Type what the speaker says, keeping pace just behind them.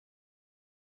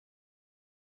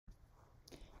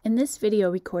In this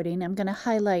video recording, I'm going to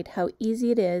highlight how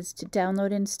easy it is to download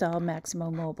and install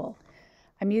Maximo Mobile.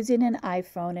 I'm using an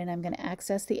iPhone and I'm going to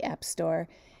access the App Store,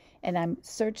 and I'm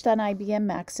searched on IBM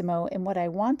Maximo, and what I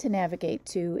want to navigate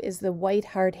to is the white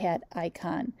hard hat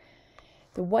icon.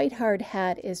 The white hard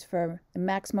hat is for the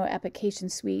Maximo Application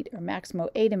Suite or Maximo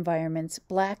 8 environments.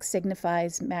 Black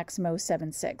signifies Maximo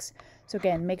 7.6. So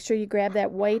again, make sure you grab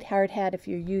that white hard hat if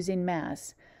you're using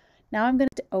MAS. Now I'm going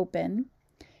to open.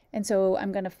 And so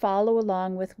I'm going to follow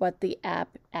along with what the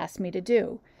app asked me to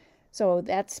do. So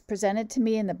that's presented to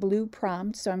me in the blue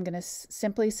prompt. So I'm going to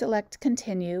simply select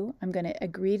continue. I'm going to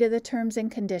agree to the terms and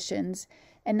conditions.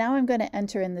 And now I'm going to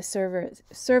enter in the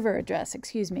server address,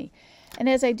 And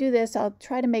as I do this, I'll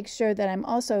try to make sure that I'm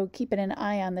also keeping an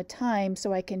eye on the time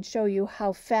so I can show you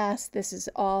how fast this is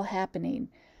all happening.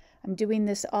 I'm doing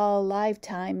this all live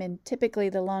time, and typically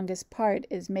the longest part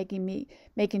is making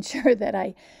sure that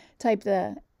I type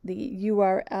the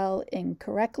URL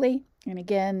incorrectly. And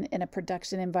again, in a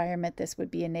production environment, this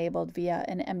would be enabled via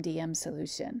an MDM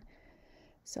solution.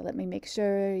 So let me make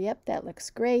sure, yep, that looks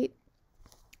great.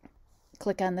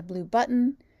 Click on the blue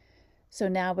button. So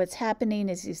now what's happening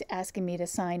is he's asking me to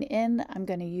sign in. I'm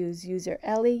going to use user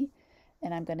Ellie,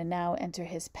 and I'm going to now enter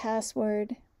his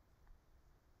password.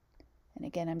 And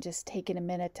again, I'm just taking a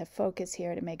minute to focus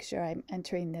here to make sure I'm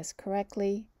entering this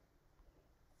correctly.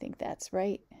 I think that's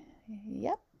right.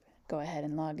 Yep. Go ahead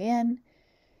and log in.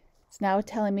 It's now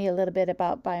telling me a little bit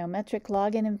about biometric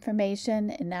login information,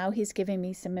 and now he's giving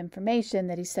me some information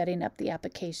that he's setting up the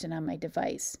application on my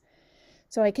device.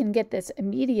 So I can get this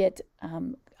immediate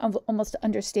almost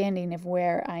understanding of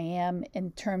where I am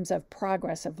in terms of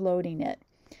progress of loading it.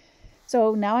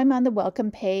 So now I'm on the welcome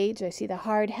page. I see the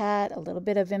hard hat, a little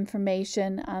bit of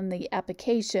information on the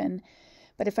application.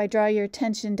 But if I draw your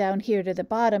attention down here to the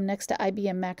bottom next to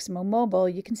IBM Maximo Mobile,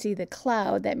 you can see the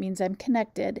cloud. That means I'm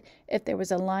connected. If there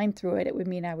was a line through it, it would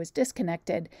mean I was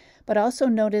disconnected. But also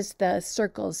notice the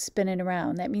circles spinning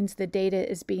around. That means the data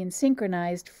is being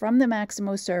synchronized from the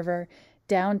Maximo server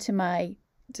down to my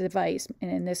device,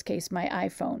 and in this case, my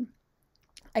iPhone.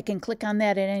 I can click on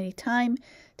that at any time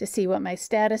to see what my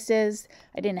status is.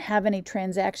 I didn't have any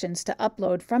transactions to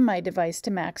upload from my device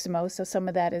to Maximo, so some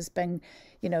of that has been,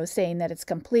 saying that it's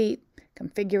complete.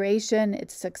 Configuration,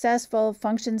 it's successful.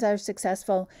 Functions are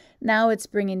successful. Now it's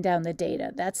bringing down the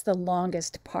data. That's the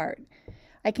longest part.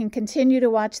 I can continue to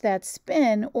watch that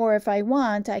spin, or if I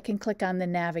want, I can click on the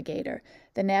navigator.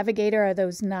 The navigator are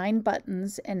those 9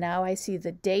 buttons, and now I see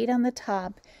the date on the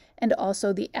top and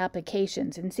also the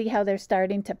applications, and see how they're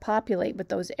starting to populate with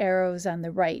those arrows on the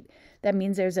right. That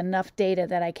means there's enough data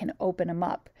that I can open them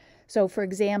up. So for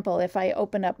example, if I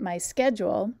open up my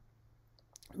schedule,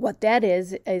 what that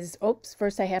is,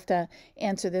 first I have to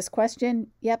answer this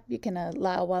question. Yep, you can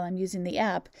allow while I'm using the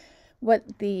app.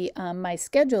 What the my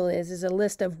schedule is a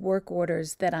list of work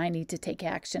orders that I need to take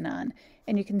action on.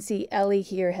 And you can see Ellie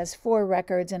here has 4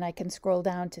 records, and I can scroll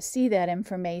down to see that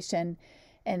information.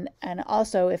 And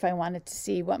also, if I wanted to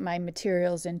see what my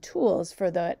materials and tools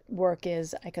for the work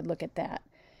is, I could look at that.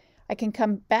 I can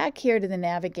come back here to the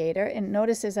navigator, and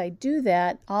notice as I do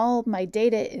that, all my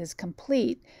data is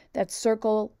complete. That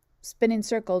spinning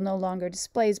circle no longer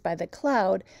displays by the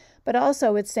cloud, but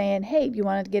also it's saying, hey, do you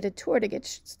want to get a tour to get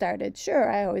started?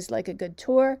 Sure, I always like a good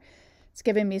tour. It's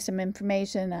giving me some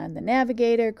information on the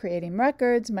navigator, creating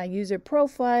records, my user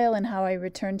profile, and how I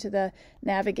return to the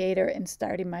navigator and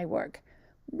starting my work.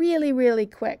 Really, really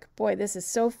quick. Boy, this is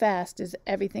so fast as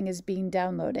everything is being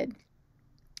downloaded.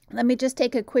 Let me just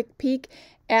take a quick peek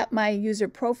at my user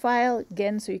profile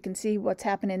again so you can see what's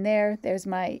happening there. There's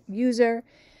my user.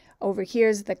 Over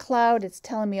here's the cloud. It's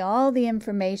telling me all the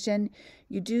information.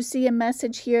 You do see a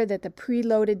message here that the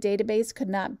preloaded database could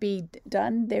not be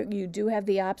done. There, you do have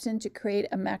the option to create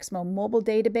a Maximo mobile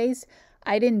database.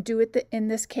 I didn't do it in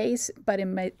this case, but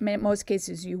in most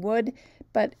cases you would.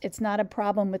 But it's not a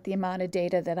problem with the amount of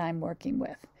data that I'm working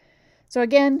with. So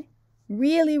again,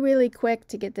 really, really quick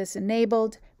to get this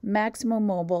enabled, Maximo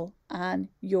Mobile on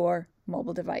your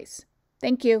mobile device.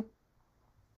 Thank you.